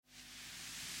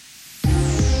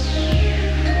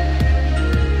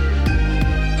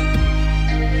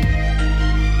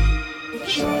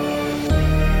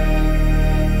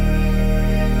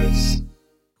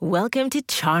Welcome to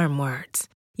Charm Words,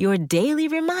 your daily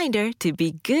reminder to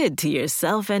be good to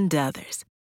yourself and others.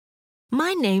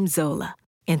 My name's Zola,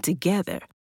 and together,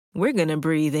 we're going to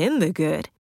breathe in the good,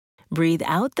 breathe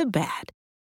out the bad,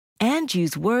 and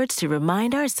use words to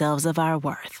remind ourselves of our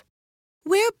worth.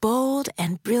 We're bold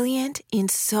and brilliant in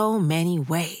so many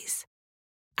ways.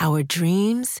 Our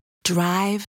dreams,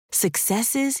 drive,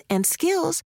 successes, and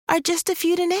skills are just a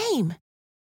few to name.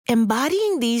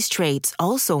 Embodying these traits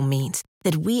also means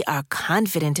that we are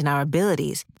confident in our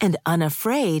abilities and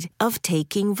unafraid of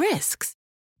taking risks.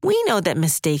 We know that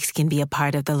mistakes can be a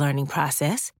part of the learning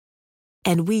process,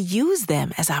 and we use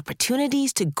them as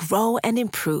opportunities to grow and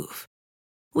improve.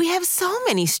 We have so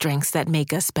many strengths that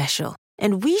make us special,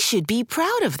 and we should be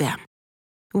proud of them.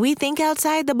 We think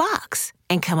outside the box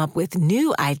and come up with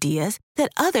new ideas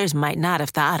that others might not have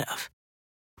thought of.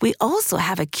 We also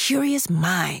have a curious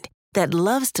mind that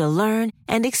loves to learn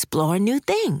and explore new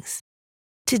things.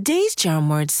 Today's Charm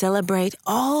Words celebrate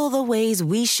all the ways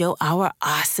we show our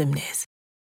awesomeness.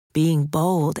 Being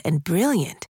bold and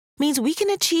brilliant means we can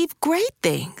achieve great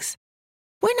things.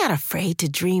 We're not afraid to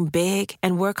dream big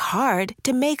and work hard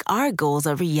to make our goals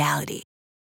a reality.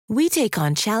 We take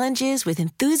on challenges with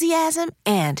enthusiasm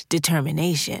and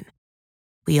determination.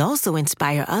 We also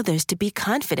inspire others to be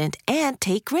confident and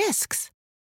take risks.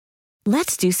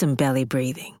 Let's do some belly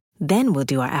breathing. Then we'll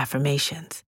do our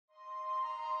affirmations.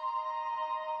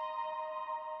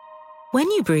 When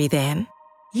you breathe in,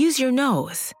 use your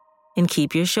nose and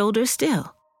keep your shoulders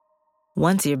still.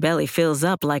 Once your belly fills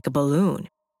up like a balloon,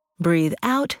 breathe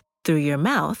out through your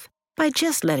mouth by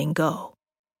just letting go.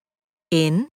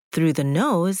 In through the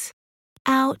nose,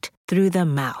 out through the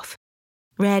mouth.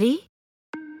 Ready?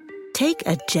 Take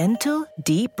a gentle,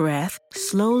 deep breath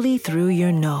slowly through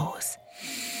your nose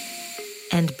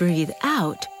and breathe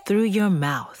out through your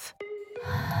mouth.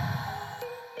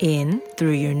 In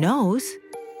through your nose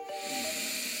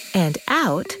and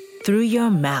out through your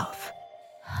mouth.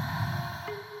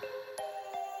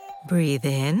 Breathe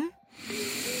in.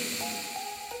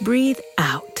 Breathe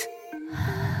out.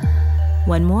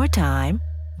 One more time.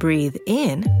 Breathe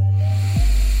in.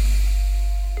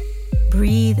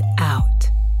 Breathe out.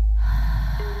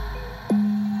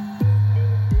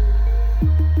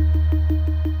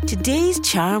 Today's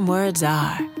charm words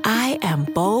are, I am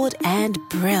bold and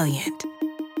brilliant.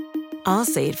 I'll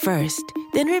say it first,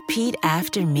 then repeat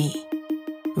after me.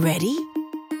 Ready?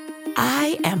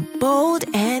 I am bold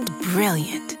and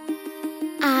brilliant.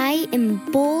 I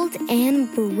am bold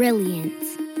and brilliant.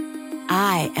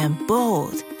 I am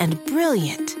bold and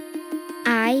brilliant.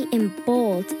 I am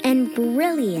bold and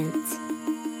brilliant.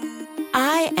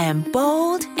 I am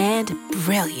bold and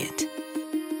brilliant.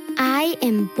 I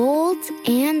am bold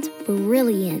and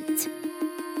brilliant.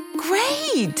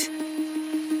 Great!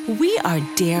 We are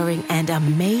daring and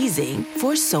amazing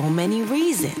for so many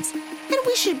reasons, and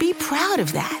we should be proud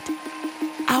of that.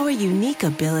 Our unique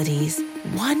abilities,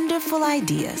 wonderful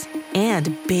ideas,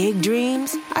 and big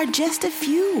dreams are just a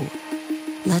few.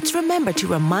 Let's remember to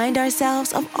remind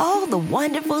ourselves of all the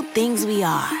wonderful things we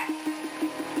are.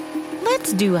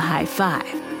 Let's do a high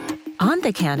five. On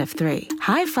the count of 3,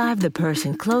 high five the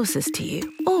person closest to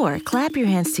you, or clap your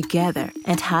hands together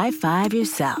and high five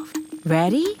yourself.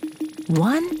 Ready?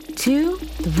 1, 2,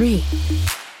 3.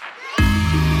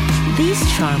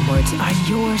 These charm words are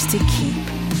yours to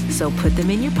keep, so put them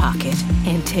in your pocket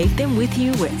and take them with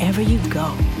you wherever you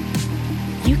go.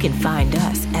 You can find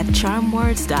us at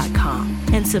charmwords.com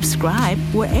and subscribe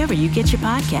wherever you get your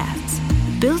podcasts.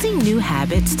 Building new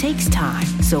habits takes time,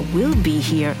 so we'll be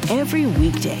here every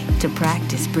weekday to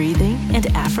practice breathing and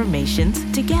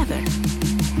affirmations together.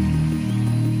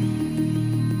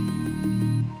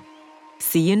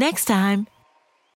 See you next time.